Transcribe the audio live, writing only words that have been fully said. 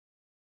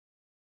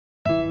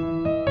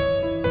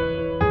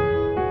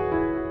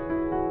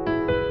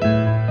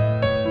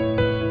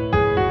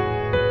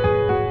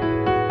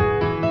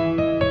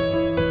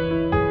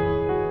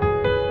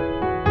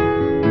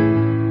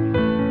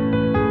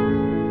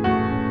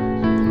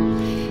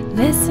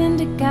Listen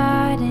to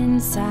God in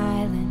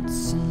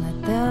silence and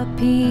let the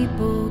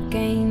people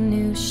gain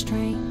new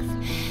strength.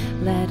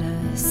 Let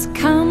us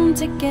come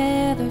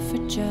together for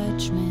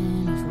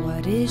judgment of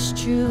what is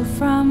true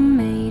from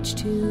age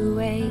to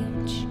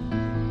age.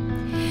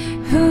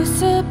 Who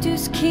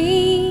subdues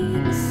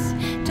kings,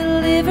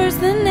 delivers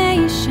the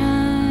nations.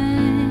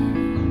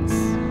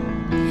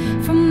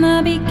 From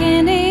the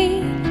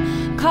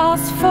beginning,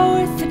 calls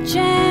forth the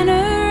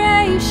generations.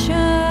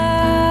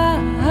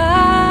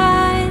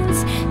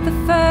 The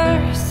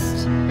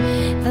first,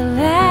 the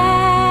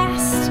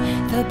last,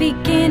 the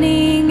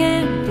beginning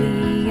and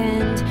the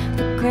end.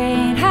 The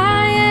great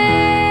I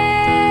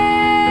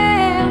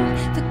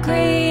am, the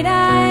great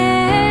I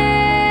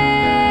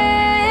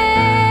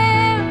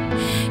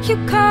am. You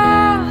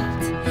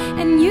called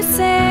and you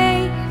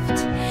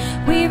saved.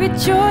 We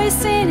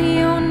rejoice in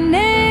your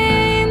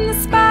name, the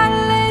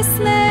spotless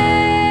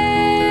Lamb,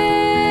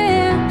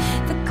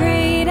 the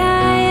great I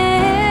am.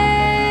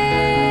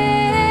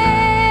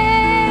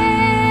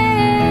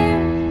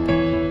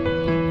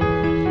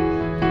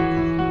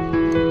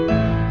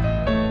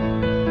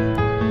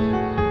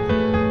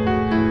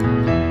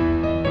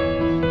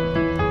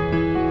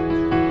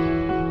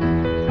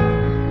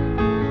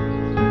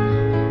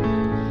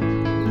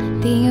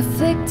 The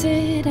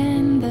afflicted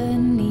and the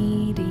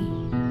needy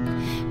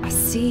are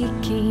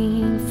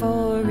seeking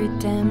for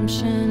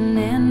redemption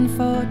and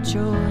for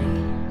joy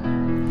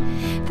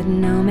that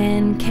no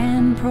man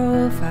can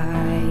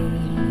provide.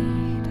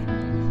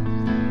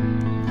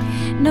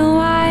 No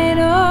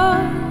idol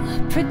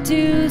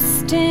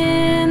produced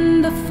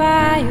in the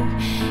fire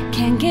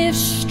can give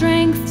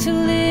strength to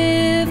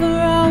live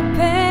or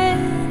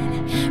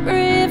open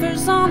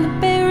rivers on the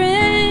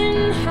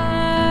barren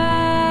heights.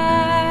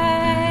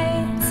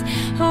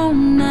 Oh,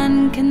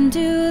 none can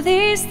do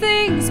these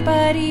things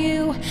but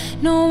you.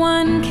 No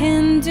one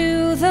can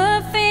do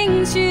the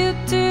things you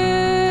do.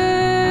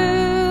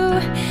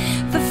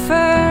 The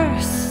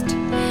first,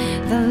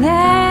 the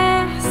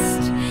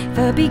last,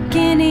 the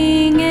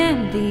beginning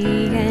and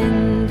the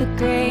end. The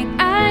great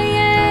I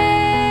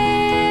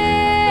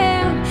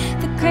am,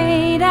 the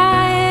great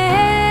I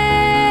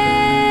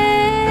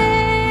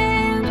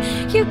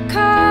am. You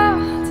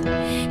called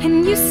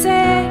and you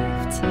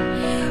saved.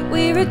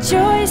 We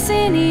rejoice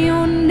in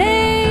your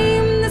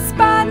name, the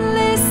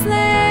spotless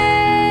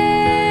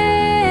Lamb,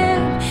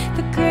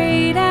 the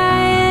great I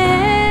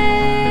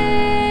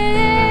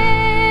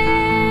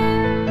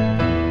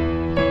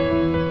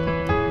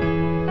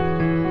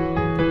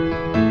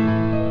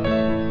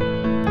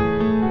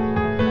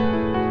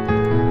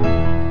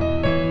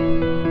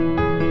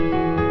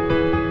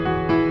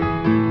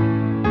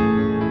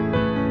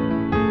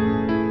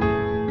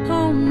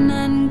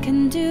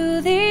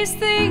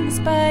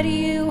but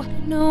you.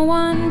 No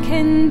one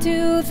can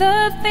do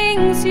the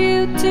things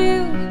you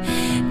do.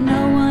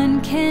 No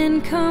one can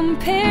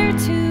compare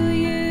to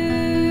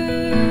you.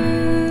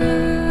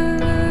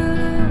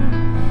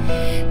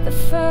 The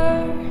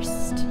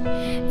first,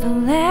 the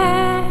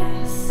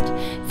last,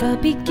 the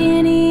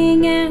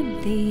beginning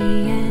and the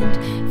end.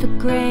 The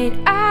great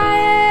I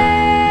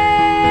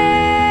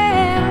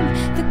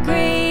am, the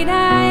great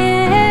I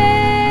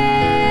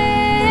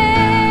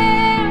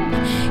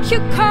am. You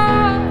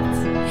called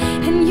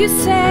and you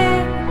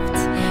saved.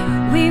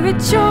 We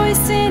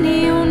rejoice in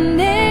your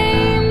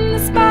name, the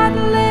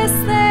spotless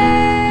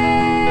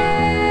Lamb,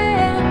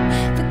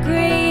 the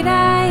great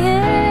I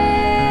am.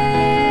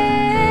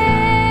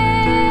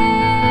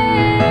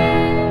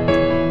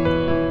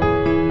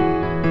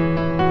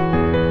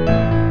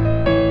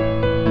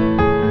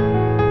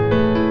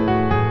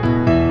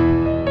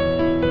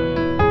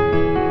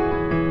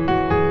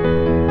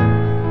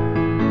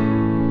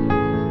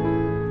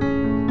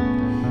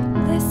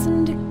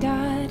 Listen to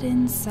God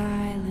in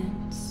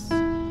silence.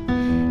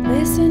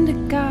 Listen to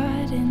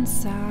God in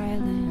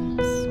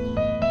silence.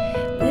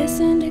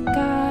 Listen to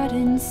God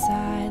in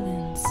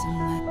silence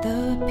and let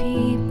the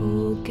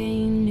people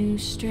gain new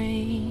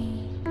strength.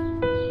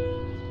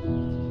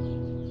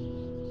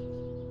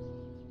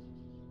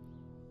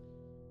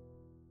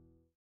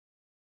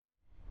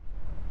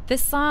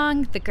 This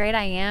song, The Great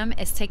I Am,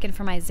 is taken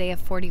from Isaiah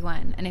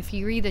 41, and if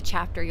you read the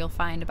chapter, you'll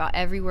find about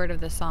every word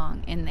of the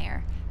song in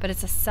there. But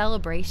it's a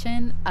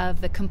celebration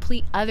of the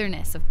complete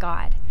otherness of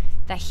God,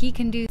 that He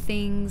can do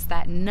things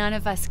that none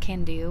of us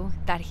can do,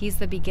 that He's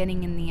the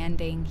beginning and the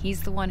ending.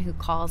 He's the one who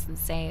calls and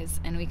saves,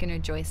 and we can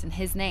rejoice in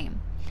His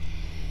name.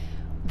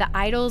 The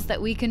idols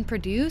that we can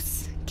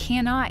produce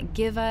cannot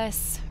give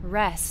us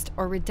rest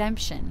or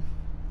redemption.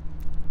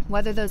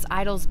 Whether those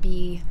idols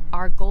be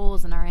our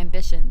goals and our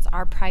ambitions,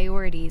 our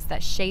priorities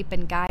that shape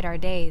and guide our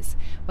days,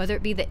 whether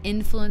it be the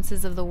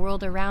influences of the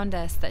world around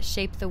us that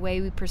shape the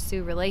way we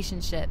pursue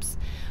relationships,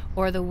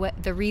 or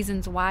the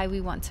reasons why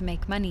we want to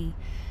make money.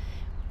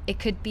 It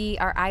could be,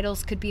 our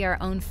idols could be our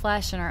own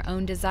flesh and our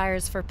own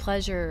desires for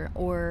pleasure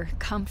or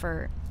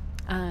comfort.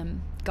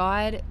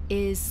 God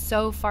is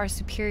so far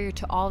superior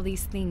to all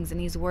these things, and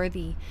He's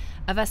worthy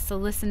of us to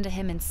listen to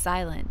Him in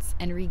silence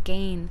and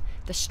regain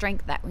the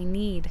strength that we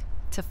need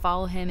to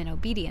follow Him in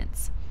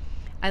obedience.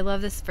 I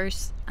love this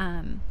verse,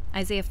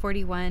 Isaiah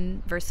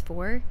 41, verse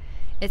 4.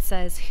 It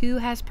says, "Who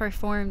has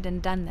performed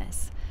and done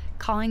this,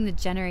 calling the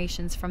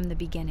generations from the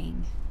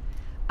beginning?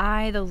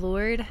 I, the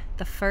Lord,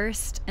 the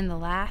first and the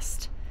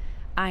last,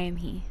 I am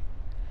He."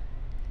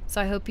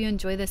 So I hope you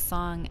enjoy this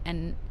song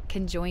and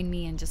can join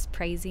me in just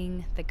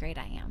praising the great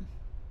I am.